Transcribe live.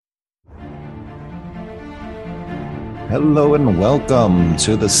Hello and welcome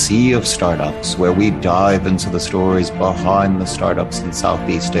to the Sea of Startups, where we dive into the stories behind the startups in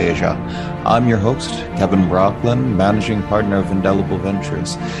Southeast Asia. I'm your host, Kevin Brocklin, Managing Partner of Indelible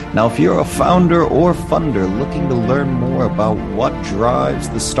Ventures. Now, if you're a founder or funder looking to learn more about what drives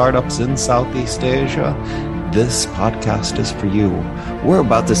the startups in Southeast Asia, this podcast is for you. We're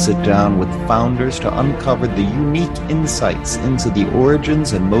about to sit down with founders to uncover the unique insights into the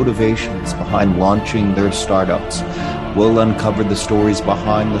origins and motivations behind launching their startups. We'll uncover the stories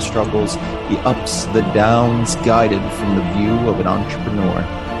behind the struggles, the ups, the downs, guided from the view of an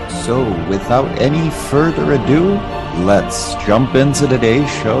entrepreneur. So, without any further ado, let's jump into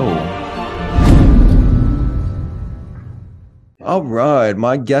today's show. All right,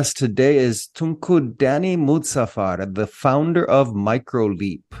 my guest today is Tunku Danny Mudzaffar, the founder of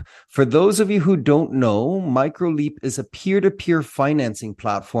microLEAP. For those of you who don't know, microLEAP is a peer-to-peer financing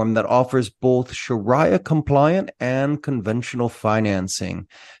platform that offers both Sharia-compliant and conventional financing.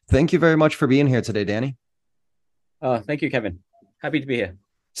 Thank you very much for being here today, Danny. Thank you, Kevin. Happy to be here.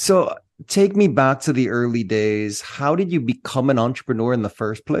 So take me back to the early days. How did you become an entrepreneur in the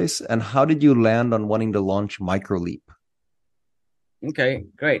first place? And how did you land on wanting to launch microLEAP? Okay,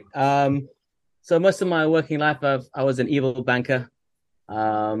 great. So most of my working life, I was an evil banker.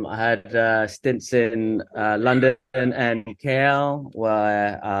 I had stints in London and KL,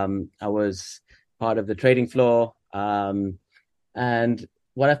 where I was part of the trading floor. And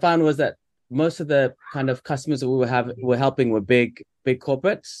what I found was that most of the kind of customers that we were helping were big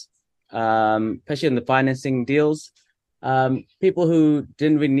corporates, especially in the financing deals. People who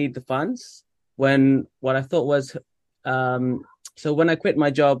didn't really need the funds. When what I thought was So when I quit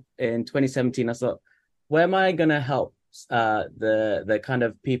my job in 2017, I thought, where am I going to help the kind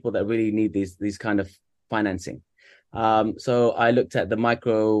of people that really need these kind of financing? So I looked at the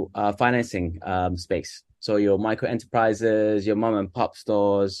micro financing space. So your micro enterprises, your mom and pop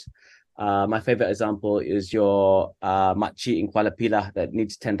stores. My favorite example is your makcik in Kuala Pilah that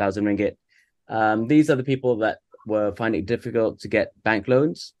needs 10,000 ringgit. These are the people that were finding it difficult to get bank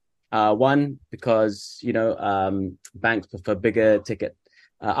loans. One, because, banks prefer bigger ticket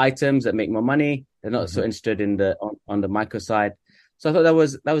items that make more money. They're not so interested in on the micro side. So I thought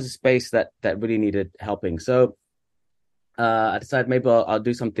that was a space that really needed helping. So I decided maybe I'll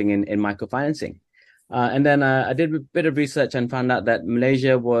do something in microfinancing. And then I did a bit of research and found out that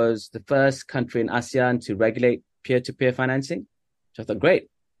Malaysia was the first country in ASEAN to regulate peer-to-peer financing. So I thought, great,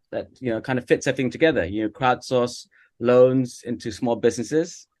 that, kind of fits everything together. Crowdsource loans into small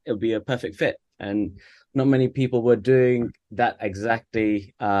businesses. It would be a perfect fit. And not many people were doing that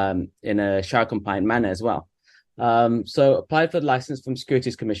exactly in a Sharia compliant manner as well. So applied for the license from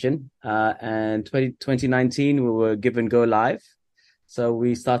Securities Commission. And 2019, we were given go live. So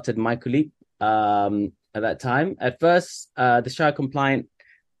we started microLEAP at that time. At first, the Sharia compliant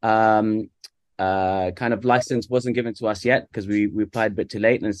kind of license wasn't given to us yet because we applied a bit too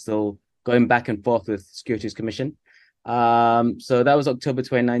late and still going back and forth with Securities Commission. So that was October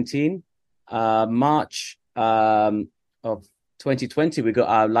 2019. March of 2020, we got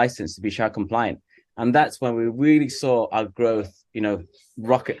our license to be Sharia compliant. And that's when we really saw our growth,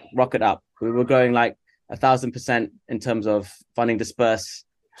 rocket up. We were growing like 1,000% in terms of funding dispersed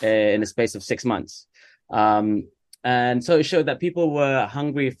in the space of 6 months. And so it showed that people were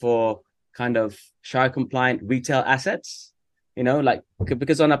hungry for kind of Sharia compliant retail assets.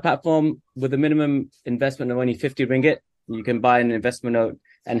 Because on our platform with a minimum investment of only 50 ringgit, you can buy an investment note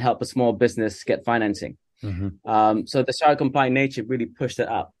and help a small business get financing. So the Sharia compliant nature really pushed it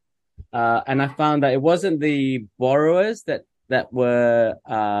up. And I found that it wasn't the borrowers that were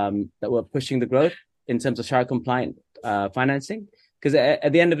pushing the growth in terms of Sharia compliant financing. Because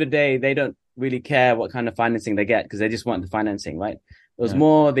at the end of the day, they don't really care what kind of financing they get because they just want the financing, right? It was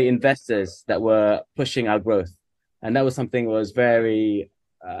more the investors that were pushing our growth. And that was something that was very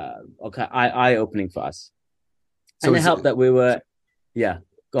eye-opening for us. So and it helped that we were, It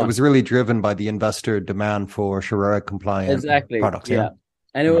was really driven by the investor demand for Sharia-compliant products. Yeah.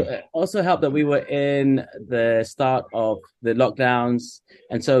 And it also helped that we were in the start of the lockdowns.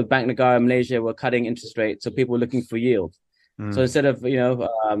 And so Bank Negara Malaysia were cutting interest rates. So people were looking for yield. So instead of,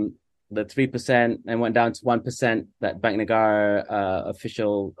 the 3% and went down to 1% that Bank Negara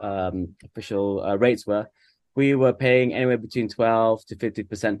official rates were, we were paying anywhere between 12 to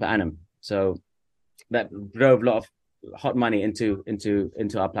 50% per annum. So that drove a lot of hot money into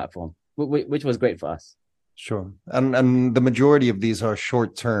our platform, which was great for us. Sure. And the majority of these are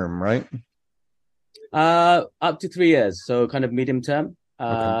short term, right? Up to 3 years. So kind of medium term.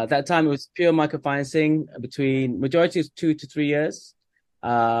 At that time, it was pure microfinancing between majority is 2 to 3 years.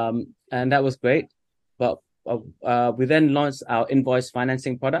 And that was great. But we then launched our invoice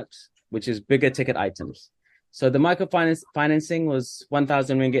financing products, which is bigger ticket items. So the microfinance financing was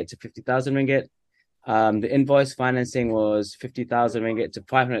 1,000 ringgit to 50,000 ringgit. The invoice financing was 50,000 ringgit to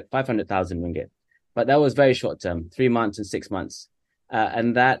 500,000 ringgit. But that was very short term, 3 months and 6 months.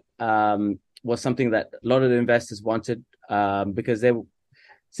 And that was something that a lot of the investors wanted because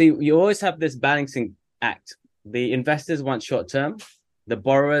you always have this balancing act. The investors want short term, the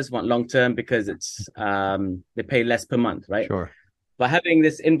borrowers want long term because it's they pay less per month, right? Sure. But having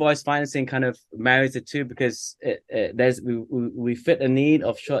this invoice financing kind of marries the two because we fit a need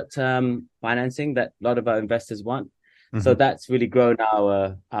of short term financing that a lot of our investors want. Mm-hmm. So that's really grown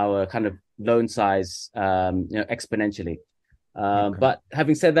our kind of loan size exponentially. Okay. But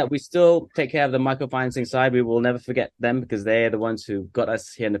having said that, we still take care of the microfinancing side. We will never forget them because they are the ones who got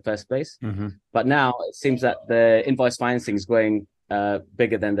us here in the first place. Mm-hmm. But now it seems that the invoice financing is growing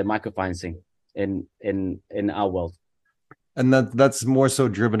bigger than the microfinancing in our world. And that's more so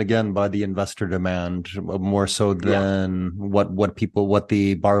driven again by the investor demand, more so than what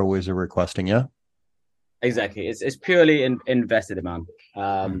the borrowers are requesting. Yeah, exactly. It's purely investor demand.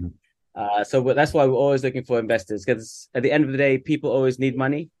 So that's why we're always looking for investors, because at the end of the day, people always need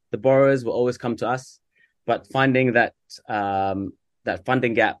money. The borrowers will always come to us, but finding that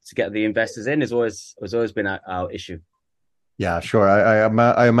funding gap to get the investors in has always been our issue. Yeah, sure.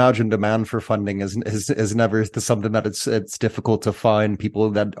 I imagine demand for funding is never something that it's difficult to find people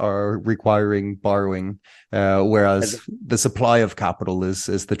that are requiring borrowing, whereas the supply of capital is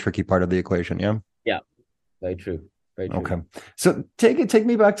the tricky part of the equation. Yeah. Yeah, very true. Okay, so take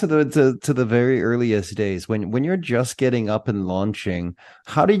me back to the very earliest days when you're just getting up and launching.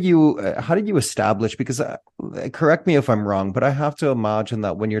 How did you establish? Because correct me if I'm wrong, but I have to imagine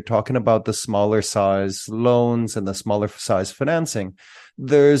that when you're talking about the smaller size loans and the smaller size financing,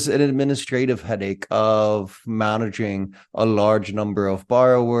 there's an administrative headache of managing a large number of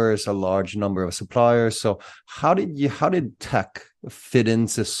borrowers, a large number of suppliers. So how did tech fit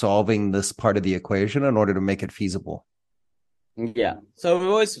into solving this part of the equation in order to make it feasible? Yeah, so we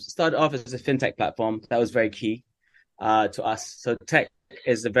always started off as a fintech platform. That was very key to us. So tech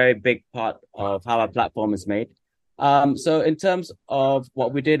is a very big part of how our platform is made. So in terms of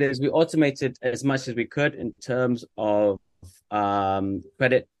what we did is we automated as much as we could in terms of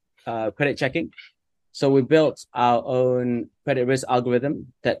credit checking. So we built our own credit risk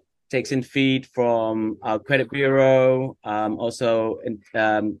algorithm that takes in feed from our credit bureau, also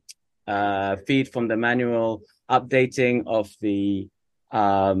feed from the manual updating of the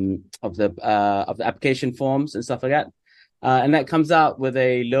application forms and stuff like that, and that comes out with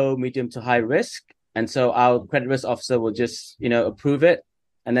a low, medium to high risk. And so our credit risk officer will just approve it,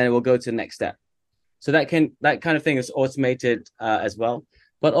 and then it will go to the next step. So that kind of thing is automated as well,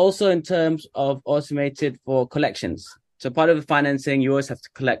 but also in terms of automated for collections. So part of the financing, you always have to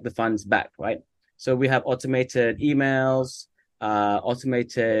collect the funds back, right? So we have automated emails,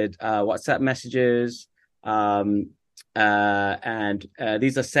 automated WhatsApp messages, and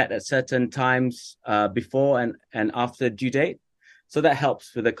these are set at certain times before and after due date. So that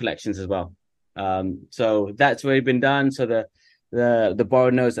helps with the collections as well. So that's already been done. So the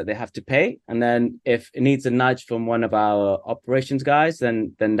borrower knows that they have to pay, and then if it needs a nudge from one of our operations guys,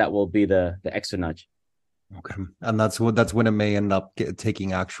 then that will be the extra nudge. Okay, and that's when it may end up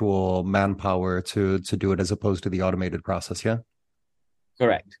taking actual manpower to do it as opposed to the automated process. Yeah.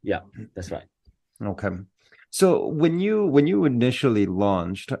 Correct. Yeah, that's right. Okay. So when you initially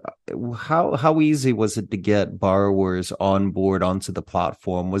launched, how easy was it to get borrowers on board onto the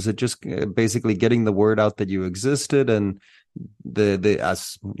platform? Was it just basically getting the word out that you existed, and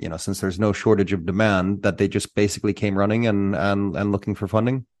as you know, since there's no shortage of demand, that they just basically came running and looking for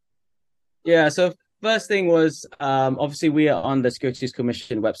funding? Yeah. So first thing was obviously we are on the Securities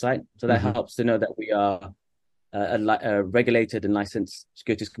Commission website, so that helps to know that we are a regulated and licensed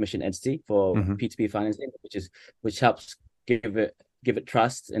Securities Commission entity for P2P financing, which helps give it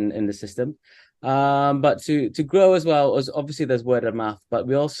trust in the system. But to grow as well, obviously there's word of mouth, but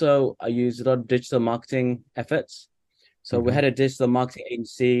we also use a lot of digital marketing efforts. So we had a digital marketing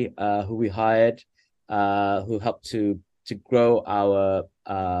agency who we hired, who helped to grow our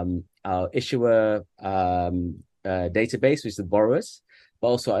issuer database, which is the borrowers, but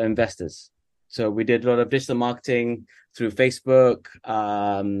also our investors. So we did a lot of digital marketing through Facebook,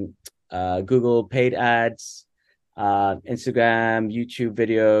 Google paid ads, Instagram, YouTube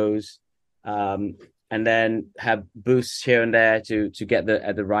videos, and then have boosts here and there to get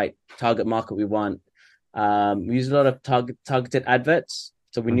at the right target market we want. We use a lot of targeted adverts,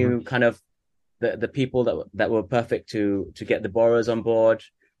 so we knew kind of the people that were perfect to get the borrowers on board.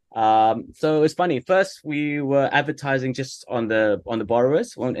 So it's funny. First, we were advertising just on the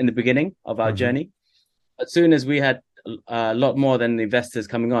borrowers in the beginning of our Mm-hmm. journey. As soon as we had a lot more than the investors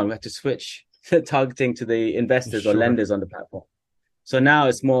coming on, we had to switch to targeting to the investors or Sure. lenders on the platform. So now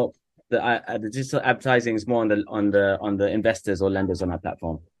it's more the digital advertising is more on the investors or lenders on our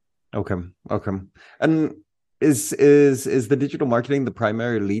platform. Okay. Okay. And is the digital marketing the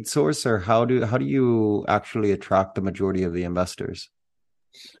primary lead source, or how do you actually attract the majority of the investors?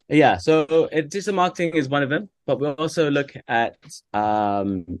 Yeah, so digital marketing is one of them, but we also look at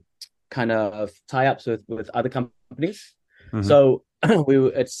kind of tie-ups with other companies. Mm-hmm. So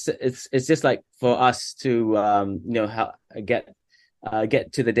it's just like for us to how get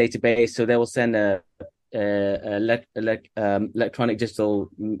to the database. So they will send a electronic digital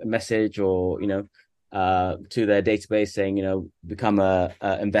message or to their database saying become a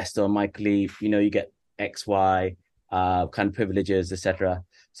investor on microLEAP. You get XY kind of privileges, etc.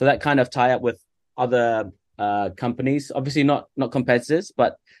 So that kind of tie up with other companies, obviously not competitors,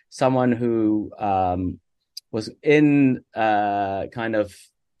 but someone who was in kind of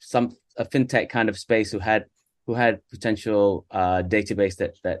a fintech kind of space who had potential database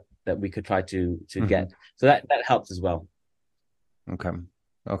that we could try to Mm-hmm. get. So that helps as well. Okay.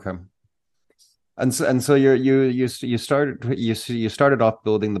 Okay. And so you started off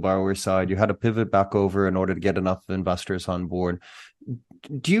building the borrower side. You had to pivot back over in order to get enough investors on board.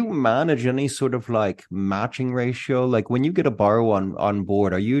 Do you manage any sort of like matching ratio? Like when you get a borrower on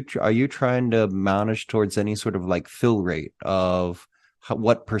board, are you trying to manage towards any sort of like fill rate of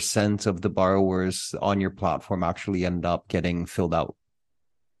what percent of the borrowers on your platform actually end up getting filled out?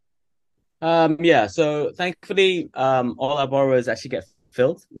 Yeah, so thankfully, all our borrowers actually get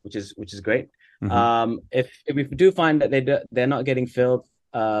filled, which is great. Mm-hmm. If we do find that they're not getting filled,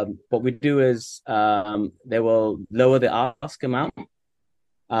 what we do is they will lower the ask amount,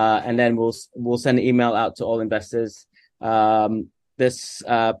 and then we'll send an email out to all investors. This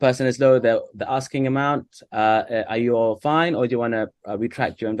person is low the asking amount. Are you all fine, or do you want to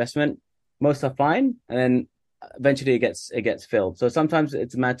retract your investment? Most are fine, and then eventually it gets filled. So sometimes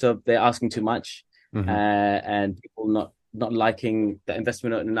it's a matter of they're asking too much, Mm-hmm. and people not liking the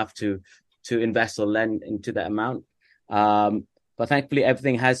investment enough to invest or lend into that amount. But thankfully,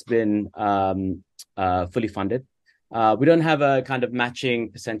 everything has been fully funded. We don't have a kind of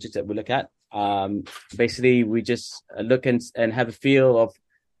matching percentage that we look at. Basically, we just look and have a feel of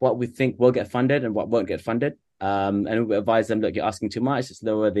what we think will get funded and what won't get funded. And we advise them, look, you're asking too much, let's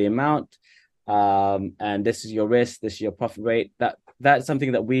lower the amount. And this is your risk, this is your profit rate. That's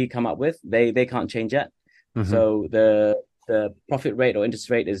something that we come up with. They can't change it. Mm-hmm. So the profit rate or interest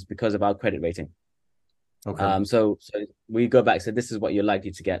rate is because of our credit rating. Okay. So we go back, so this is what you're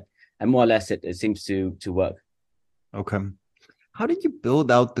likely to get. And more or less it seems to work. Okay. How did you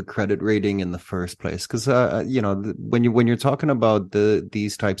build out the credit rating in the first place? Because when you're talking about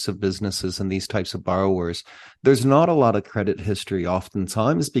these types of businesses and these types of borrowers, there's not a lot of credit history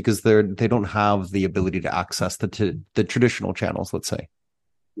oftentimes because they don't have the ability to access the traditional channels, let's say.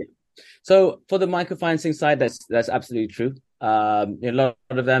 Yeah. So for the microfinancing side, that's absolutely true. A lot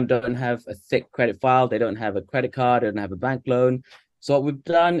of them don't have a thick credit file. They don't have a credit card. They don't have a bank loan. So what we've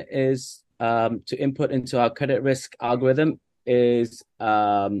done is to input into our credit risk algorithm is we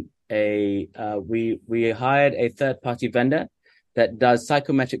hired a third party vendor that does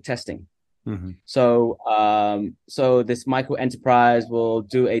psychometric testing. Mm-hmm. So this micro enterprise will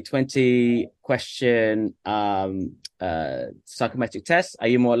do a 20 question psychometric test. Are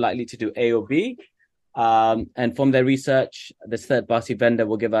you more likely to do A or B? And from their research, this third party vendor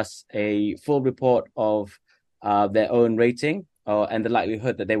will give us a full report of their own rating and the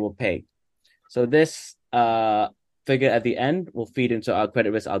likelihood that they will pay. So this figure at the end will feed into our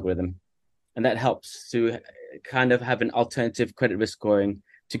credit risk algorithm. And that helps to kind of have an alternative credit risk scoring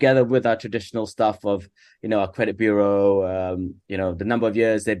together with our traditional stuff of, our credit bureau, the number of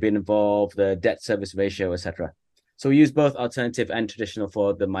years they've been involved, the debt service ratio, etc. So we use both alternative and traditional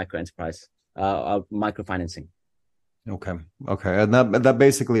for the micro enterprise, microfinancing. Okay. Okay. And that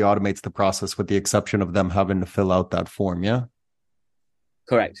basically automates the process with the exception of them having to fill out that form, yeah?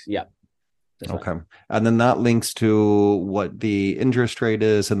 Correct. Yeah. That's Okay. right. And then that links to what the interest rate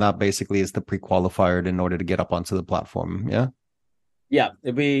is, and that basically is the pre-qualifier in order to get up onto the platform. Yeah. Yeah.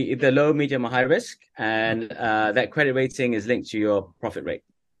 It'll be either low, medium, or high risk. And that credit rating is linked to your profit rate.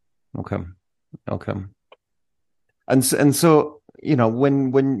 Okay. Okay. And so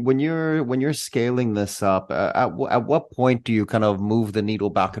when you're scaling this up, at what point do you kind of move the needle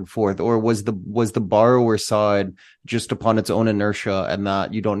back and forth, or was the borrower side just upon its own inertia, and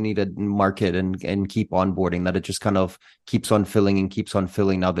that you don't need to market and keep onboarding, that it just kind of keeps on filling and keeps on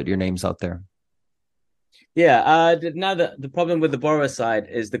filling now that your name's out there? Yeah. Now the problem with the borrower side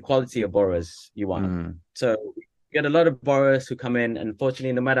is the quality of borrowers you want. So we get a lot of borrowers who come in, and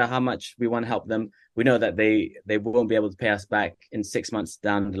unfortunately, no matter how much we want to help them, we know that they won't be able to pay us back in 6 months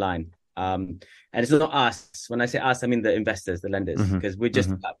down the line. And it's not us. When I say us, I mean the investors, the lenders, because we're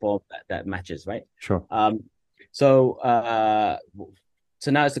just a platform that matches, right? Sure. So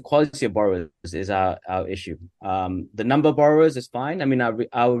now it's the quality of borrowers is our issue. The number of borrowers is fine. I mean,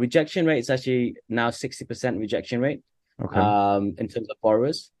 our rejection rate is actually now 60% rejection rate. Okay. In terms of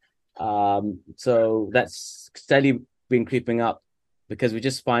borrowers. So that's steadily been creeping up because we're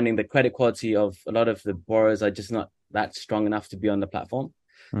just finding the credit quality of a lot of the borrowers are just not that strong enough to be on the platform.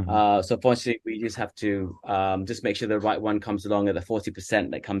 So fortunately, we just have to just make sure the right one comes along at the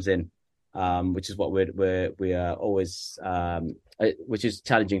 40% that comes in, which is what we are always, which is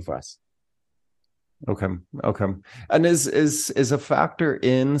challenging for us. Okay. And is a factor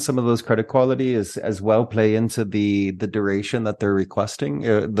in some of those credit quality as well play into the duration that they're requesting?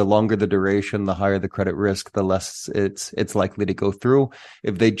 The longer the duration, the higher the credit risk, the less it's likely to go through.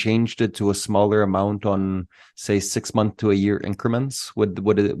 If they changed it to a smaller amount on, say, 6 month to a year increments,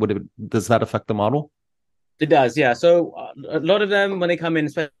 does that affect the model? It does, yeah. So a lot of them, when they come in,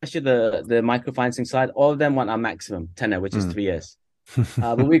 especially the microfinancing side, all of them want our maximum tenor, which is 3 years.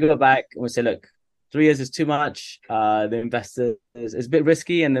 But we go back and we say, look, 3 years is too much. The investors, it's a bit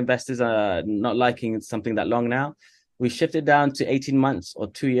risky, and the investors are not liking something that long now. We shift it down to 18 months or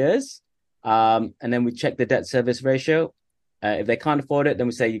 2 years. And then we check the debt service ratio. If they can't afford it, then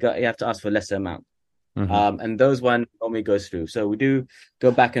we say you have to ask for a lesser amount. And those one normally goes through. So we do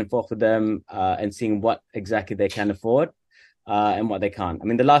go back and forth with them and seeing what exactly they can afford and what they can't. I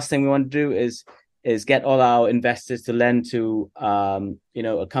mean, the last thing we want to do is get all our investors to lend to a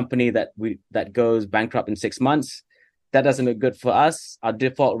company that goes bankrupt in 6 months. That doesn't look good for us. Our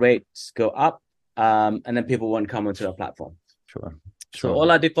default rates go up, and then people won't come onto our platform. Sure. So all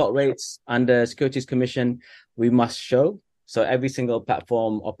our default rates under Securities Commission we must show. So every single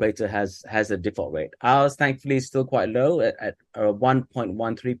platform operator has a default rate. Ours, thankfully, is still quite low at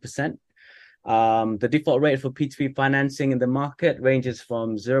 1.13%. The default rate for P2P financing in the market ranges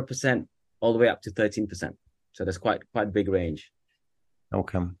from 0% all the way up to 13%. So that's quite a big range.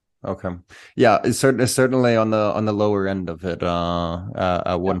 Okay. Yeah, it's certainly on the lower end of it.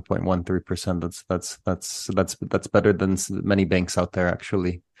 At 1.13%. That's better than many banks out there,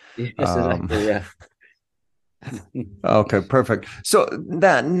 actually. Yes, exactly. Yeah. Okay, perfect. So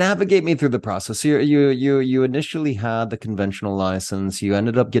that navigate me through the process. You initially had the conventional license. You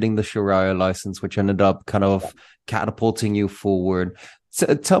ended up getting the Sharia license, which ended up kind of catapulting you forward.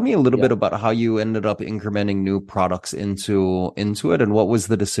 So tell me a little bit about how you ended up incrementing new products into it, and what was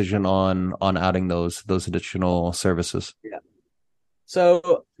the decision on adding those additional services? Yeah.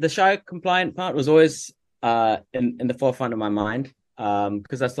 So the Sharia compliant part was always in the forefront of my mind.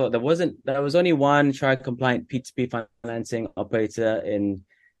 Because I thought there was only one Sharia compliant P2P financing operator in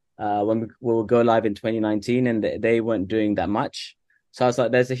when we will go live in 2019, and they weren't doing that much. So I was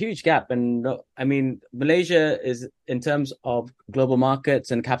like, there's a huge gap. And I mean, Malaysia is, in terms of global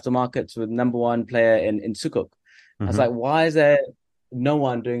markets and capital markets, with number one player in Sukuk. I was like, why is there no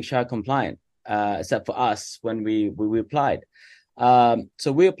one doing Sharia compliant except for us when we applied?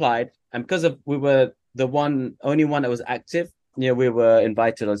 So we applied, and because we were the only one that was active. We were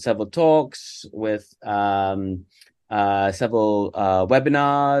invited on several talks with several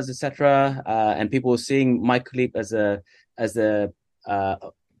webinars, etc. And people were seeing microLEAP as a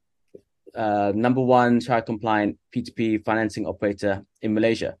number one Sharia compliant P2P financing operator in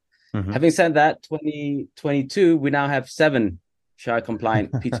Malaysia. Having said that, 2022 we now have 7 Sharia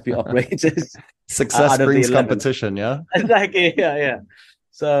compliant P2P operators. Success brings competition, yeah. Exactly, yeah.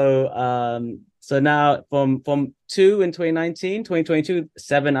 So now from 2 in 2022,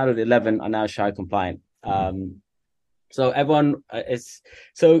 7 out of the 11 are now Sharia compliant. So everyone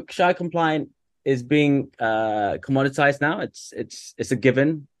so Sharia compliant is being commoditized now. It's a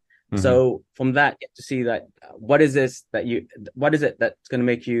given. So from that, you have to see that what is it that's going to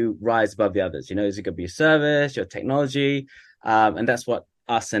make you rise above the others? Is it going to be your service, your technology? And that's what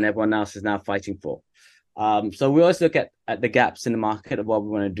us and everyone else is now fighting for. So we always look at the gaps in the market of what we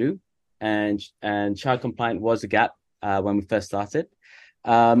want to do. And Sharia compliant was a gap when we first started.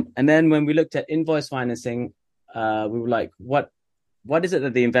 And then when we looked at invoice financing, we were like, what is it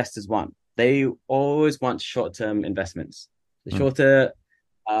that the investors want? They always want short-term investments. The shorter,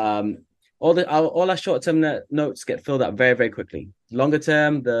 um, all our short-term notes get filled up very, very quickly. Longer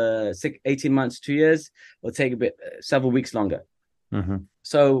term, the 18 months, 2 years, will take several weeks longer.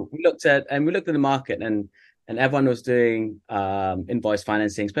 So we looked at the market, and everyone was doing invoice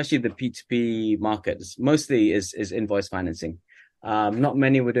financing, especially the P2P market. Mostly is invoice financing. Not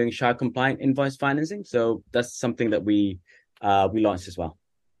many were doing SHA compliant invoice financing, so that's something that we launched as well.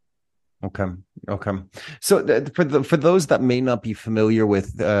 Okay. So for those that may not be familiar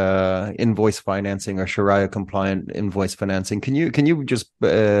with invoice financing or Sharia compliant invoice financing, can you just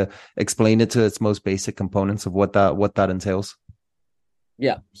explain it to its most basic components of what that entails?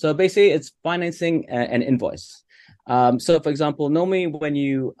 Yeah. So basically, it's financing an invoice. So for example, normally when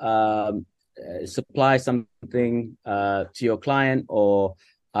you supply something to your client, or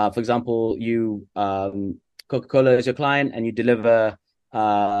for example, you Coca-Cola is your client and you deliver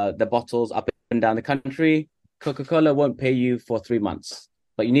the bottles up and down the country, Coca-Cola won't pay you for 3 months,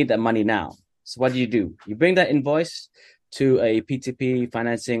 but you need that money now. So what do? You bring that invoice to a P2P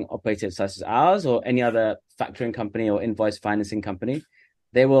financing operator such as ours or any other factoring company or invoice financing company.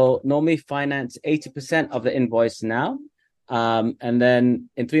 They will normally finance 80% of the invoice now. And then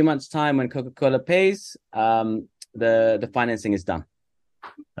in 3 months' time, when Coca-Cola pays, the financing is done.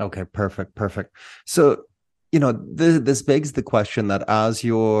 Okay, perfect. So, this begs the question that as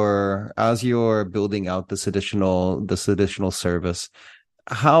you're building out this additional service,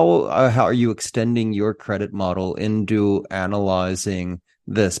 how are you extending your credit model into analyzing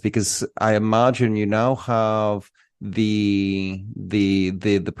this? Because I imagine you now have the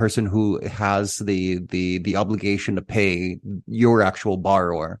person who has the obligation to pay your actual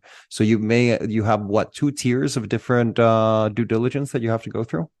borrower. So you have what, 2 tiers of different due diligence that you have to go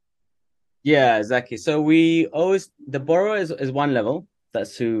through? Yeah, exactly. So the borrower is one level.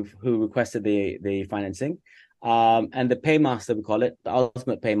 That's who requested the financing. And the paymaster, we call it, the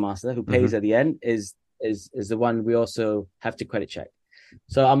ultimate paymaster, who pays at the end, is the one we also have to credit check.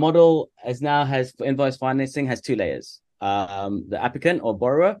 So our model for invoice financing has 2 layers: the applicant or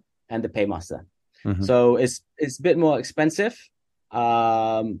borrower and the paymaster. So it's a bit more expensive,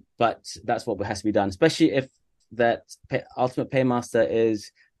 but that's what has to be done, especially if that ultimate paymaster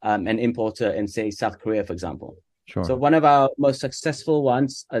is an importer in, say, South Korea, for example. Sure. So one of our most successful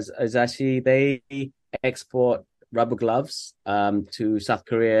ones is actually they export rubber gloves to South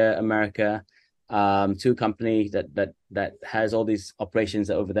Korea, America, to a company that has all these operations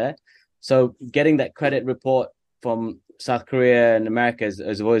over there. So getting that credit report from South Korea and America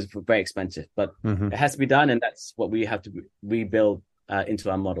is always very expensive, but it has to be done, and that's what we have to rebuild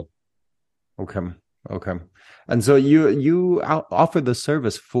into our model. Okay. And so you offer the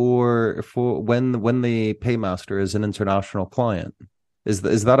service for when the paymaster is an international client. Is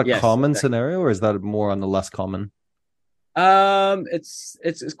that a common scenario, or is that more on the less common?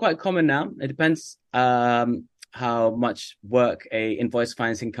 It's quite common now. It depends how much work a invoice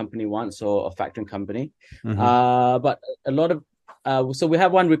financing company wants, or a factoring company. But a lot of so we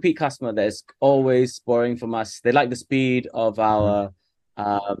have one repeat customer that is always borrowing from us. They like the speed of our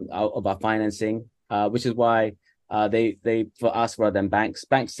financing, which is why they for us rather than banks.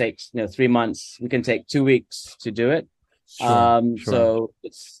 Banks take 3 months. We can take 2 weeks to do it. Sure. So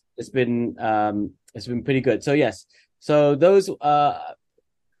it's been pretty good. So yes. So those,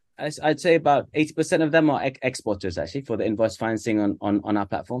 I'd say about 80% of them are exporters, actually, for the invoice financing on our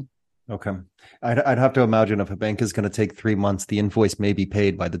platform. Okay. I'd have to imagine if a bank is going to take 3 months, the invoice may be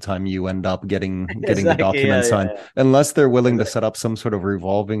paid by the time you end up getting the document signed, unless they're willing to set up some sort of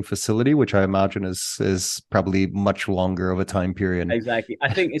revolving facility, which I imagine is probably much longer of a time period. Exactly.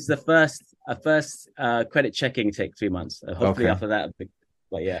 I think it's the first credit checking take 3 months. Hopefully after that,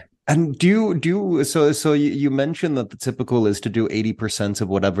 but yeah. And so you mentioned that the typical is to do 80% of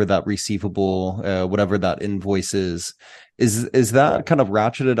whatever that receivable, whatever that invoice is. Is that kind of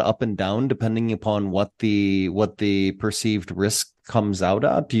ratcheted up and down depending upon what the perceived risk comes out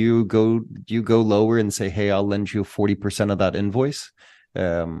at? Do you go lower and say, hey, I'll lend you 40% of that invoice?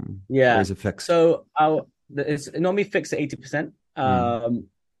 Or is it fixed? So it's normally fixed at 80%.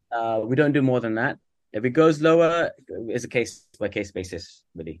 We don't do more than that. If it goes lower, it's a case by case basis,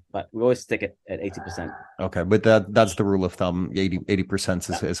 really. But we always stick it at 80%. Okay, but that's the rule of thumb.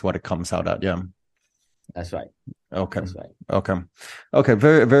 80% is what it comes out at. Yeah. That's right. Okay. That's right. Okay.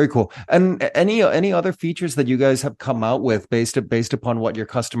 Very, very cool. And any other features that you guys have come out with based upon what your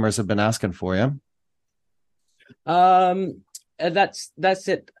customers have been asking for? Yeah. That's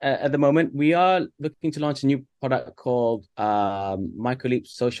it at the moment. We are looking to launch a new product called microLEAP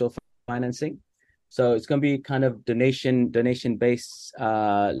social financing. So it's going to be kind of donation based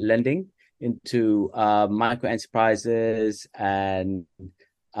lending. into micro enterprises and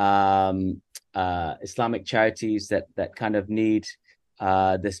Islamic charities that kind of need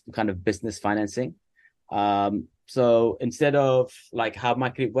this kind of business financing. So instead of like how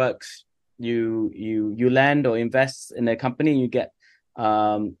microLEAP works, you lend or invest in a company, you get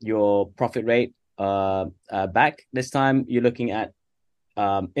your profit rate back. This time you're looking at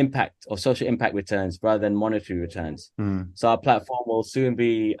impact or social impact returns rather than monetary returns. So our platform will soon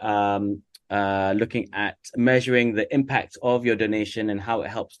be looking at measuring the impact of your donation and how it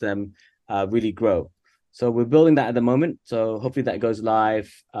helps them really grow. So we're building that at the moment. So hopefully that goes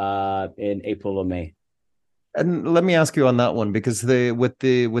live in April or May. And let me ask you on that one, because with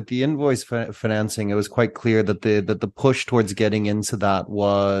the invoice financing, it was quite clear that the push towards getting into that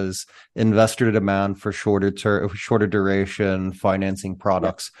was investor demand for shorter duration financing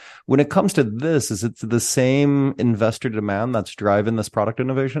products. Yeah. When it comes to this, is it the same investor demand that's driving this product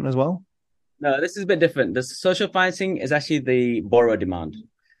innovation as well? No, this is a bit different. The social financing is actually the borrower demand.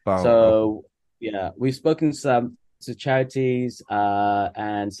 Oh, so okay. Yeah, we've spoken to charities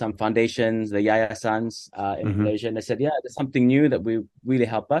and some foundations, the Yayasan's in Malaysia, and they said, yeah, there's something new that will really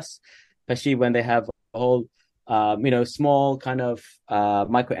help us, especially when they have a whole, small kind of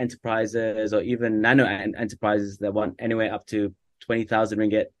micro enterprises or even nano enterprises that want anywhere up to 20,000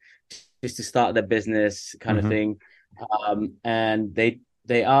 ringgit just to start their business kind of thing. And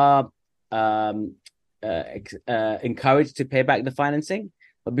they are encouraged to pay back the financing.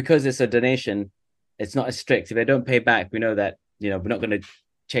 But because it's a donation, it's not as strict. If they don't pay back, we know that we're not going to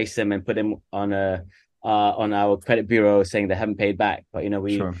chase them and put them on our credit bureau saying they haven't paid back. But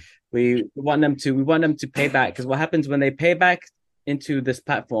we want them to pay back, because what happens when they pay back into this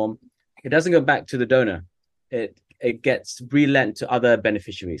platform, it doesn't go back to the donor. It gets relent to other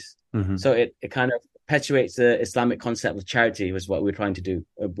beneficiaries. So it kind of perpetuates the Islamic concept of charity, was what we're trying to do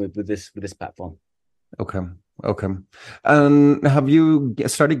with this platform. Okay. Have you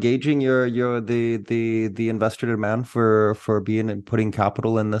started gauging the investor demand for putting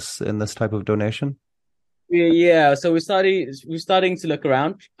capital in this type of donation? Yeah, so we're starting to look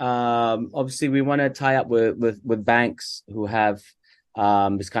around. Obviously, we want to tie up with banks who have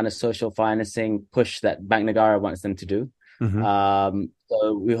this kind of social financing push that Bank Negara wants them to do.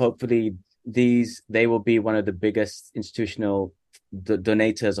 So we hopefully they will be one of the biggest institutional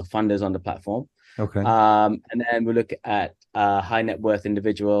donators or funders on the platform. Okay. And then we look at high net worth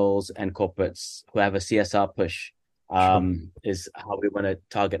individuals and corporates who have a CSR push. Is how we want to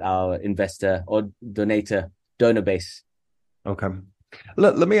target our investor or donor base. Okay.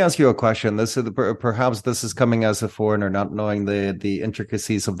 Let me ask you a question. Perhaps this is coming as a foreigner, not knowing the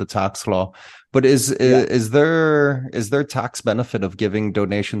intricacies of the tax law. But is there tax benefit of giving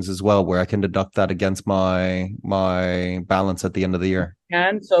donations as well, where I can deduct that against my balance at the end of the year?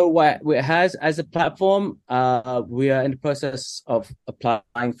 So what it has as a platform, we are in the process of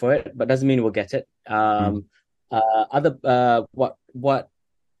applying for it, but doesn't mean we'll get it. What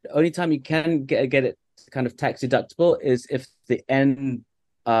only time you can get it kind of tax deductible is if the end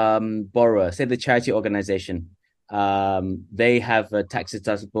borrower, say the charity organization, they have a tax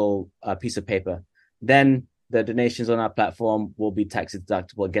deductible piece of paper, then the donations on our platform will be tax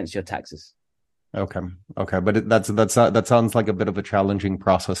deductible against your taxes. Okay, but that sounds like a bit of a challenging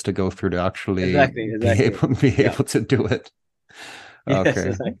process to go through to actually be able to do it. Okay. Yes,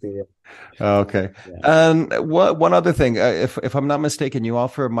 exactly. Yeah. Okay. Yeah. And one other thing, if I'm not mistaken, you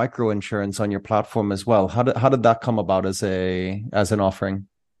offer micro insurance on your platform as well. How did that come about as an offering?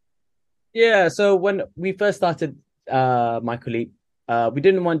 Yeah. So when we first started microLEAP, we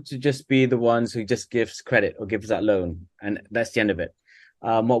didn't want to just be the ones who just gives credit or gives that loan, and that's the end of it.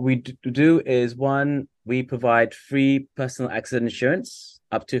 What we do is, one, we provide free personal accident insurance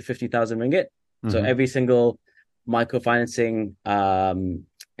up to 50,000 ringgit. So every single microfinancing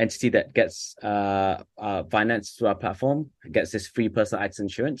entity that gets financed through our platform gets this free personal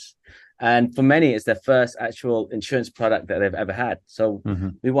accident insurance. And for many, it's their first actual insurance product that they've ever had. So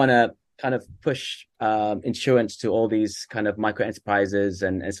we want to kind of push insurance to all these kind of micro enterprises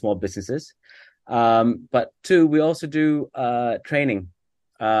and small businesses. But two, we also do training,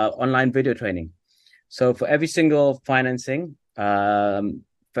 online video training. So for every single financing, for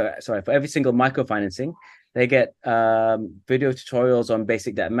every single microfinancing, they get video tutorials on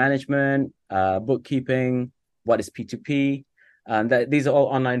basic debt management, bookkeeping, what is P2P. These are all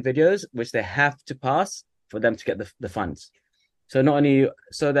online videos which they have to pass for them to get the funds. So not only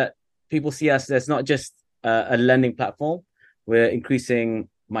so that people see us as not just a lending platform, we're increasing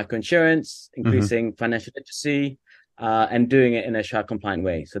microinsurance, increasing financial literacy, and doing it in a Sharia compliant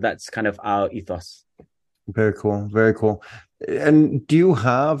way. So that's kind of our ethos. Very cool. Very cool. And do you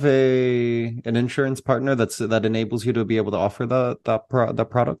have an insurance partner that enables you to be able to offer that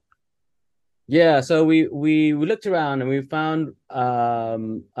product? Yeah, so we looked around and we found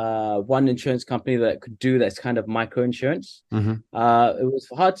one insurance company that could do that's kind of micro insurance. Hmm. It was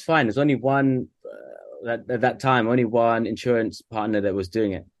hard to find. There's only one at that time, only one insurance partner that was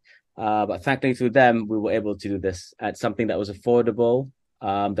doing it. But thankfully through them, we were able to do this at something that was affordable,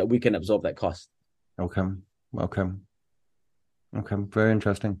 that we can absorb that cost. Okay. Okay. Okay, very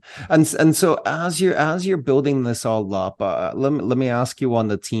interesting. And so as you're building this all up, let me ask you on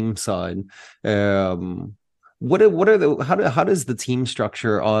the team side, what are the how does the team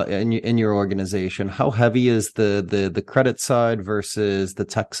structure in your organization? How heavy is the credit side versus the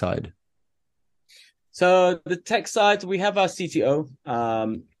tech side? So the tech side, we have our CTO,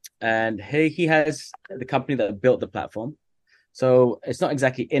 and he has the company that built the platform. So it's not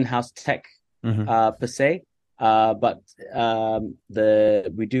exactly in-house tech Hmm. per se, but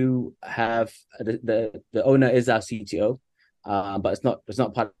the we do have the owner is our CTO, but it's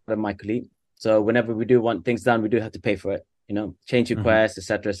not part of microLEAP. So whenever we do want things done, we do have to pay for it. Change Hmm. requests,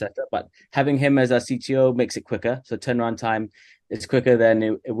 etc., etc. But having him as our CTO makes it quicker. So turnaround time is quicker than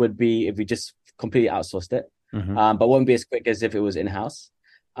it would be if we just completely outsourced it. Hmm. But won't be as quick as if it was in-house.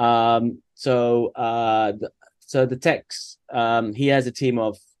 So the techs, he has a team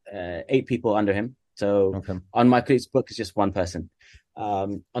of 8 people under him. So Okay. on my Cleats book, it's just one person.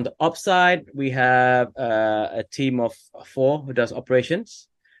 On the ops side, we have a team of 4 who does operations,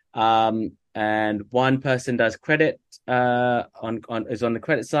 and one person does credit. Is on the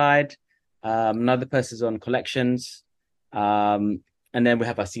credit side. Another person is on collections, and then we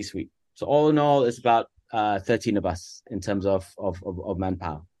have our C-suite. So all in all, it's about 13 of us in terms of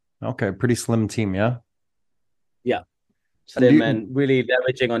manpower. Okay, pretty slim team, yeah. Yeah, And slim and really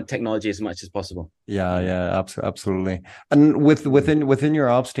leveraging on technology as much as possible. yeah, Yeah. yeah, absolutely. And within your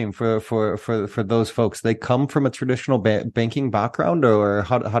ops team for those folks, they come from a traditional banking background, or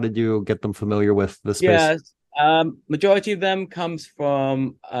how did you get them familiar with the space? Yeah. Majority of them comes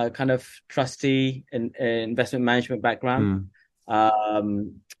from a kind of trustee and investment management background. Hmm.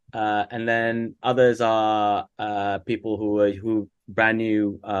 And then others are people who brand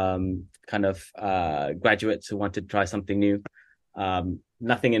new kind of graduates who wanted to try something new.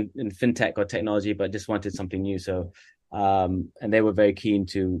 Nothing in fintech or technology, but just wanted something new. So and they were very keen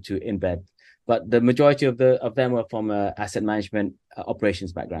to embed. But the majority of them were from a asset management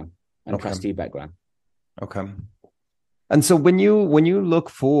operations background and Okay. trustee background. Okay. And so when you look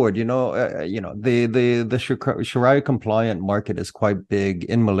forward, the Sharia compliant market is quite big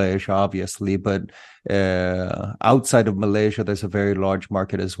in Malaysia, obviously, but outside of Malaysia, there's a very large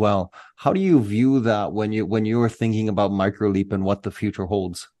market as well. How do you view that when you're thinking about microLEAP and what the future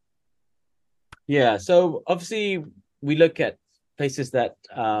holds? Yeah, so obviously we look at places that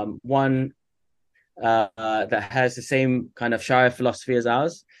one that has the same kind of Sharia philosophy as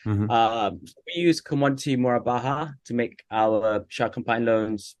ours. Hmm. We use commodity murabaha to make our Sharia compliant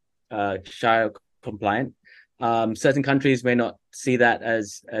loans Sharia compliant. Certain countries may not see that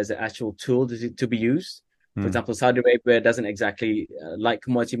as an actual tool to be used. For Hmm. example, Saudi Arabia doesn't exactly like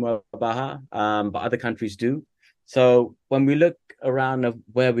commodity murabaha, but other countries do. So when we look around of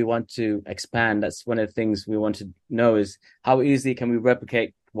where we want to expand, that's one of the things we want to know is how easily can we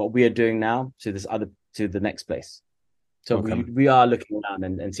replicate what we are doing now to the next place. So Okay. we are looking around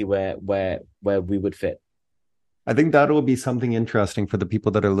and see where we would fit. I think that will be something interesting for the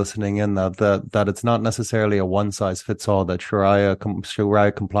people that are listening in that it's not necessarily a one size fits all, that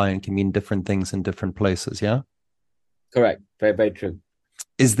Sharia compliant can mean different things in different places. Yeah. Correct. Very, very true.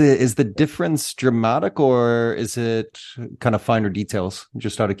 Is the difference dramatic, or is it kind of finer details?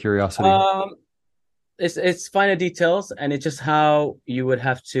 Just out of curiosity. Um, it's finer details, and it's just how you would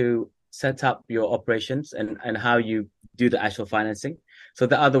have to set up your operations and how you do the actual financing. So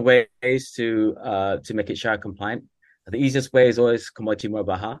there are other ways to make it Sharia compliant. The easiest way is always commodity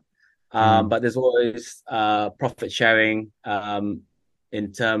murabaha, Mm, but there's always profit sharing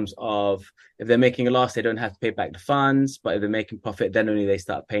in terms of if they're making a loss, they don't have to pay back the funds, but if they're making profit, then only they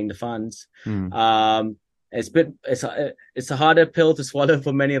start paying the funds. mm, Um, it's a harder pill to swallow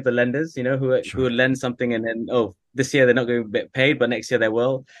for many of the lenders, who sure. lend something and then this year they're not going to get paid, but next year they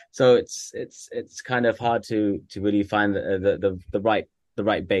will. So it's kind of hard to really find the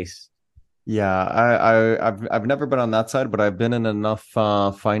right base. Yeah, I've never been on that side, but I've been in enough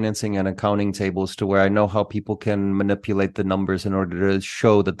financing and accounting tables to where I know how people can manipulate the numbers in order to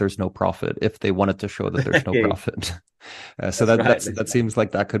show that there's no profit if they wanted to show that there's no Okay, profit. So that's that right. that's That's that right. seems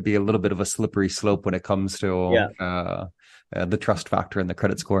like that could be a little bit of a slippery slope when it comes to Yeah, the trust factor and the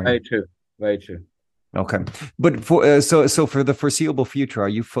credit scoring. very true. Very true. Okay. But for so for the foreseeable future, are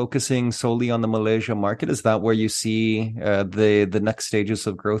you focusing solely on the Malaysia market? Is that where you see the next stages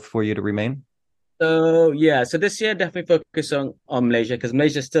of growth for you to remain? So yeah, so this year definitely focus on Malaysia because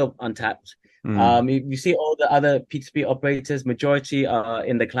Malaysia is still untapped. Mm, You see all the other P2P operators, majority are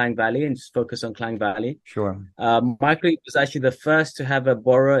in the Klang Valley and just focus on Klang Valley. sure. microLEAP was actually the first to have a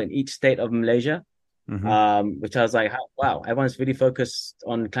borrower in each state of Malaysia, Hmm. which I was like, wow, everyone's really focused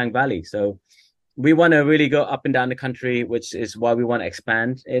on Klang Valley. So we want to really go up and down the country, which is why we want to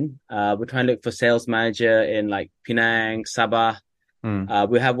expand in. We're trying to look for sales manager in like Penang, Sabah. Mm,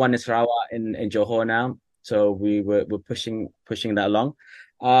 We have one in Sarawak in Johor now, so we're pushing that along.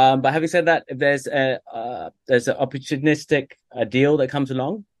 But having said that, if there's an opportunistic deal that comes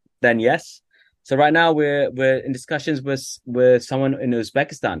along, then yes. So right now we're in discussions with someone in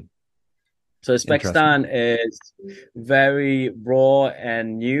Uzbekistan. So interesting. Uzbekistan is very raw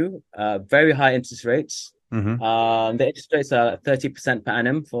and new, very high interest rates. Hmm. The interest rates are 30% per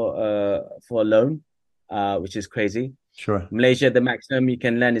annum for a loan, which is crazy. Sure. Malaysia, the maximum you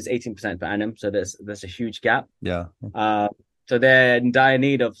can lend is 18% per annum, so there's a huge gap. Yeah. Uh, so they're in dire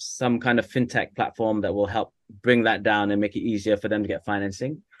need of some kind of fintech platform that will help bring that down and make it easier for them to get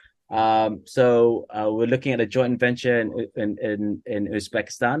financing. We're looking at a joint venture in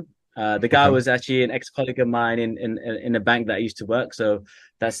Uzbekistan. The guy Okay. was actually an ex-colleague of mine in a bank that I used to work, so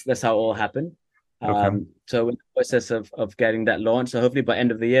that's how it all happened. Okay. So we're in the process of getting that launched. So hopefully by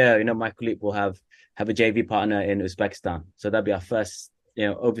end of the year, microLEAP will have a JV partner in Uzbekistan. So that'll be our first,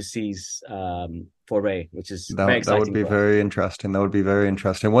 overseas foray, which is very That would exciting be for us. very interesting. That would be very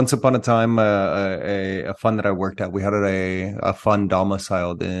interesting. Once upon a time, a fund that I worked at, we had a fund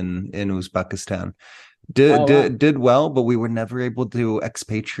domiciled in Uzbekistan. Did Oh wow. did did well, but we were never able to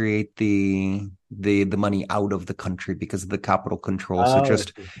expatriate the money out of the country because of the capital control. So Oh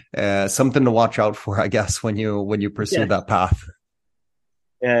just something to watch out for, I guess, when you pursue yeah, that path.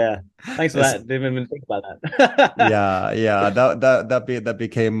 yeah, yeah. Thanks for It's, that. Didn't even think about that. yeah, that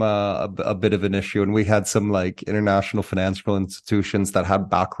became a bit of an issue, and we had some like international financial institutions that had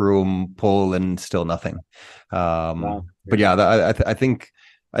backroom pull and still nothing. Wow. But Yeah. yeah,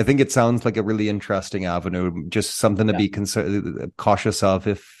 I think it sounds like a really interesting avenue, just something to Yeah. be cautious of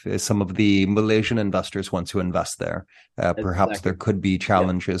if some of the Malaysian investors want to invest there. Perhaps there Exactly. could be Yeah.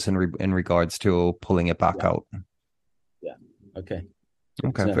 challenges in regards to pulling it back Yeah. out. Yeah. Okay. Good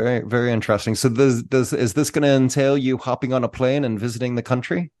Okay, to know. very, very interesting. So is this going to entail you hopping on a plane and visiting the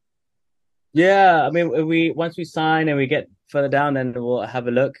country? Yeah. I mean, we once we sign and we get further down, then we'll have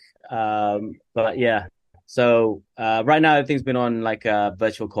a look. But yeah. So right now everything's been on like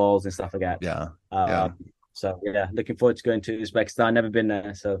virtual calls and stuff like that. Yeah, Um, yeah. so yeah, looking forward to going to Uzbekistan. Never been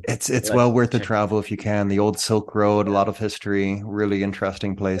there, so It's like well worth the check. travel if you can. The old Silk Road, a Yeah. lot of history, really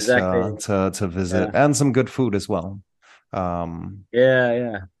interesting place Exactly. to visit, Yeah. and some good food as well. Um, Yeah.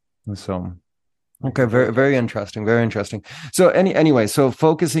 Yeah. so okay, Looking very forward to it. very interesting, very interesting. So anyway, so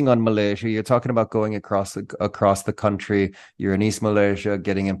focusing on Malaysia, you're talking about going across the country. You're in East Malaysia,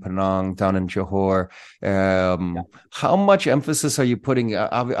 getting in Penang, down in Johor. Yeah. How much emphasis are you putting?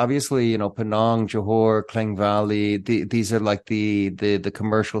 Obviously, Penang, Johor, Klang Valley. These are like the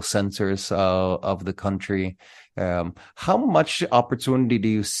commercial centers of the country. How much opportunity do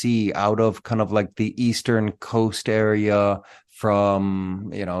you see out of kind of like the eastern coast area? From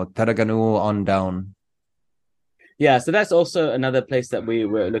Terengganu on down. Yeah, so that's also another place that we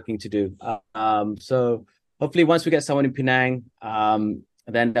were looking to do. So hopefully once we get someone in Penang,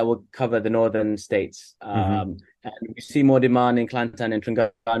 then that will cover the northern states. Hmm. And we see more demand in Kelantan and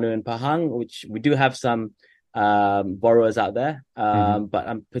Terengganu and Pahang, which we do have some borrowers out there. Hmm. But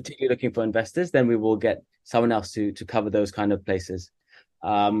I'm particularly looking for investors. Then we will get someone else to cover those kind of places.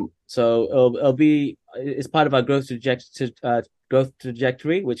 So it'll be it's part of our growth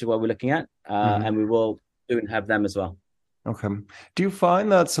trajectory, which is what we're looking at, Hmm. and we will soon have them as well. Okay. Do you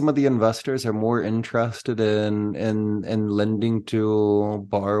find that some of the investors are more interested in lending to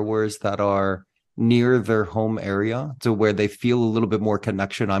borrowers that are near their home area to where they feel a little bit more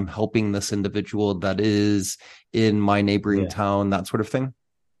connection? I'm helping this individual that is in my neighboring Yeah. town, that sort of thing.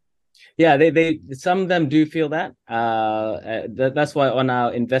 Yeah, they some of them do feel that. That's why on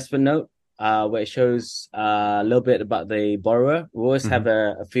our investment note, where it shows a little bit about the borrower, we always have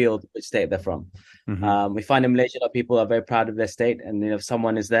Hmm. a field which state they're from. Hmm. We find in Malaysia that people are very proud of their state, and if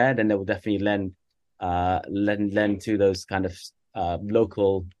someone is there, then they will definitely lend to those kind of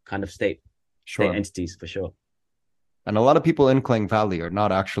local kind of state Sure. entities for sure. And a lot of people in Kling Valley are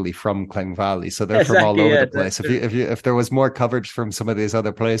not actually from Kling Valley, so they're from all Exactly. over Yeah, the that's place. If true. you if there was more coverage from some of these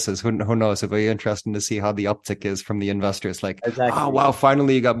other places, who knows? It'd be interesting to see how the uptick is from the investors. Like, oh Exactly. wow,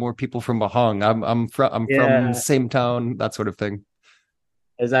 finally you got more people from Bahang. I'm from Yeah, same town, that sort of thing.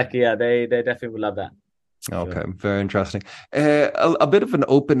 exactly. Yeah, they definitely would love that. Okay, Sure. very interesting. A bit of an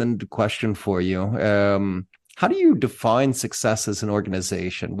open-ended question for you. How do you define success as an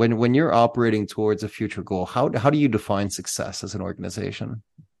organization when you're operating towards a future goal? How do you define success as an organization?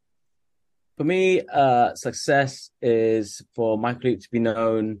 For me, success is for microLEAP to be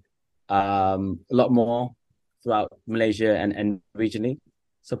known a lot more throughout Malaysia and regionally.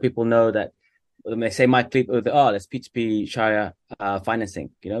 So people know that when they say microLEAP, oh, that's P2P Sharia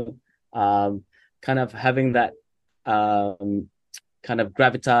financing, kind of having that um, kind of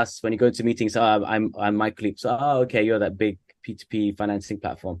gravitas when you go to meetings. Oh, I'm microLEAP. So, oh, okay, you're that big P2P financing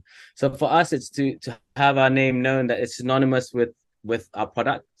platform. So for us, it's to have our name known that it's synonymous with our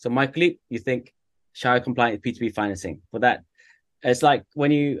product. So microLEAP, you think Sharia compliant P2P financing. For that, it's like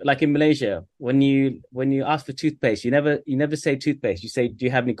when you like in Malaysia, when you ask for toothpaste, you never say toothpaste. You say, do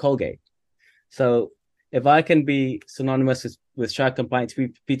you have any Colgate? So if I can be synonymous with Sharia compliant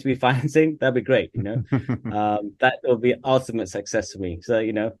P2P financing, that'd be great. That will be ultimate success for me. So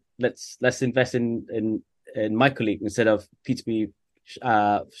let's invest in microLEAP instead of P2P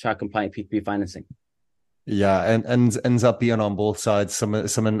Sharia compliant P2P financing. Yeah, and ends up being on both sides.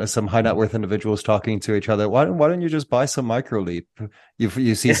 Some high net worth individuals talking to each other. Why don't you just buy some microLEAP?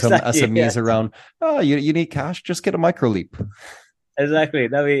 You see some Exactly. Yeah. SMEs around. Oh, you need cash? Just get a microLEAP. Exactly.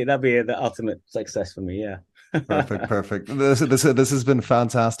 That'd be the ultimate success for me. Yeah. Perfect, perfect. This has been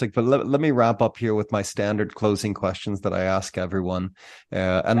fantastic. But let me wrap up here with my standard closing questions that I ask everyone.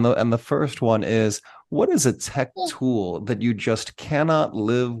 And the first one is, what is a tech tool that you just cannot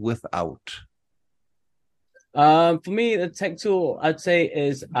live without? For me, the tech tool I'd say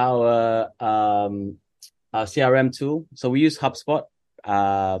is our CRM tool. So we use HubSpot.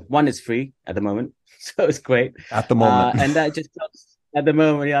 One is free at the moment, so it's great. At the moment. And that just tells, at the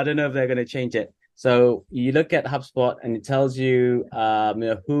moment, yeah, I don't know if they're going to change it. So you look at HubSpot and it tells you,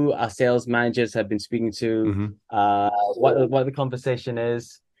 who our sales managers have been speaking to, Mhm. what the conversation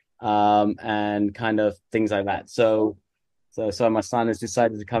is, and kind of things like that. So my son has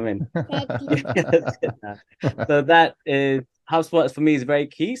decided to come in. So that is HubSpot for me is very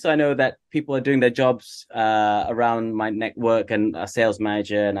key. So I know that people are doing their jobs around my network and our sales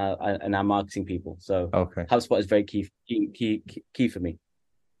manager and our marketing people. So Okay. HubSpot is very key for me.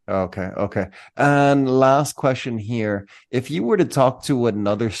 Okay, okay. And last question here. If you were to talk to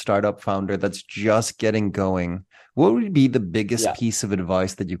another startup founder that's just getting going, what would be the biggest Yeah. piece of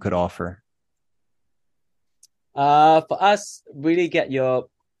advice that you could offer? For us, really get your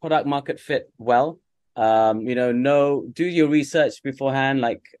product market fit well. Do your research beforehand,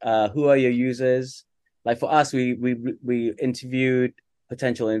 like who are your users? Like for us, we interviewed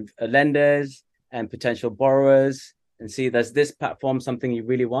potential lenders and potential borrowers and see, does this platform something you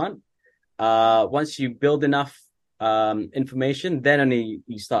really want? Once you build enough information, then only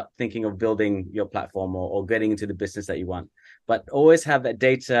you start thinking of building your platform or getting into the business that you want. But always have that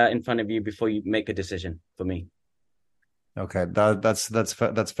data in front of you before you make a decision, for me. Okay, that's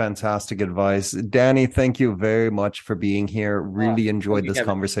fantastic advice. Danny, thank you very much for being here. Really Thank enjoyed you, this Kevin.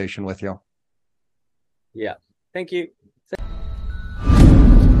 conversation with you. Yeah. Thank you.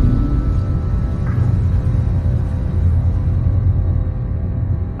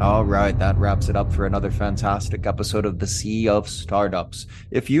 All right, that wraps it up for another fantastic episode of the Sea of Startups.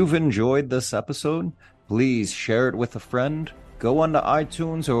 If you've enjoyed this episode, please share it with a friend. Go onto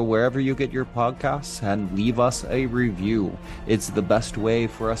iTunes or wherever you get your podcasts and leave us a review. It's the best way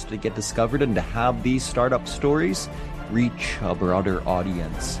for us to get discovered and to have these startup stories reach a broader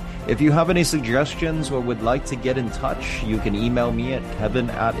audience. If you have any suggestions or would like to get in touch, you can email me at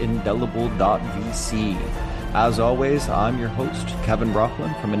kevin@indelible.vc. As always, I'm your host, Kevin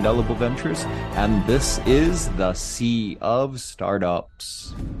Brocklin from Indelible Ventures, and this is the Sea of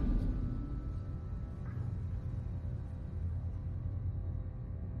Startups.